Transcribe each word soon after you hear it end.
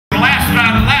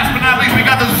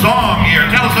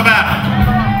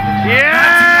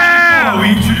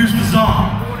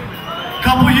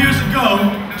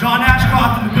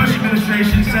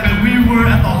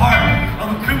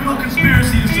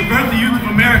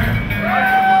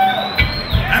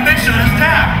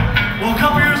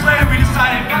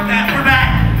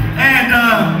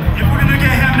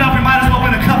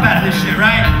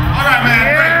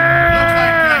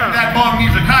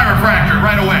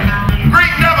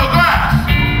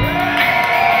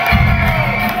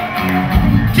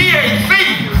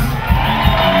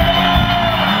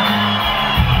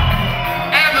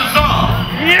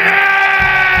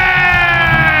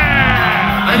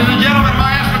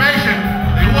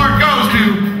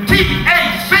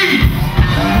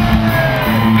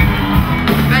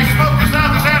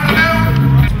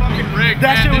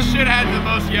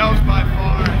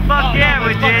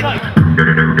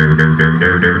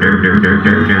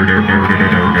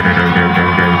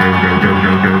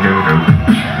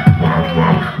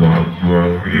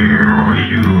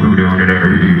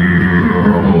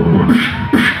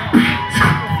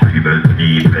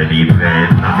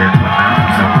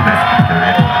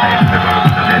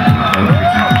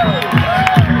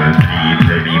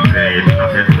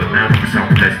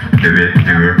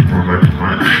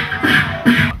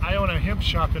I own a hemp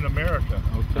shop in America.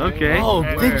 Okay. Oh,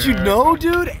 did you know,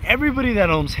 dude? Everybody that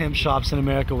owns hemp shops in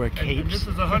America wear And capes. this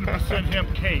is 100%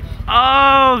 hemp cape.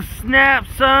 Oh, snap,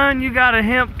 son. You got a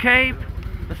hemp cape?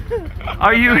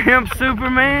 Are you hemp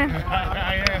Superman?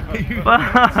 I am.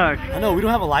 Fuck. I know, we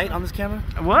don't have a light on this camera.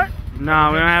 What?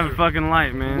 No, we don't have a fucking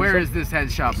light, man. Where is this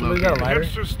head shop Somebody located? got a lighter?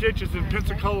 Hipster Stitches in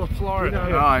Pensacola, Florida.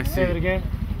 Oh, I see. Say it again.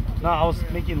 No, I was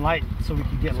making light so we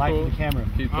could get light in the camera.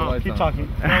 Keep the lights Keep on. talking.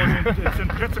 No, it's in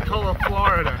Pensacola,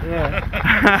 Florida.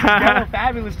 Yeah.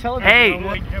 Fabulous television. Hey. Don't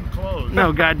like hemp clothes.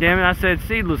 No, goddammit, I said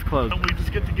seedless clothes. We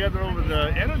just get together over the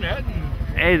internet and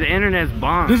Hey, the internet's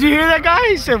bomb. Did you hear that guy?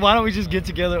 He said, why don't we just get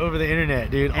together over the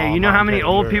internet, dude? Hey, you know how many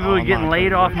old people are getting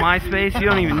laid off MySpace? You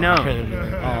don't even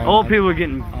know. Old people are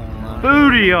getting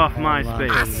booty off MySpace.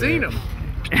 I seen him.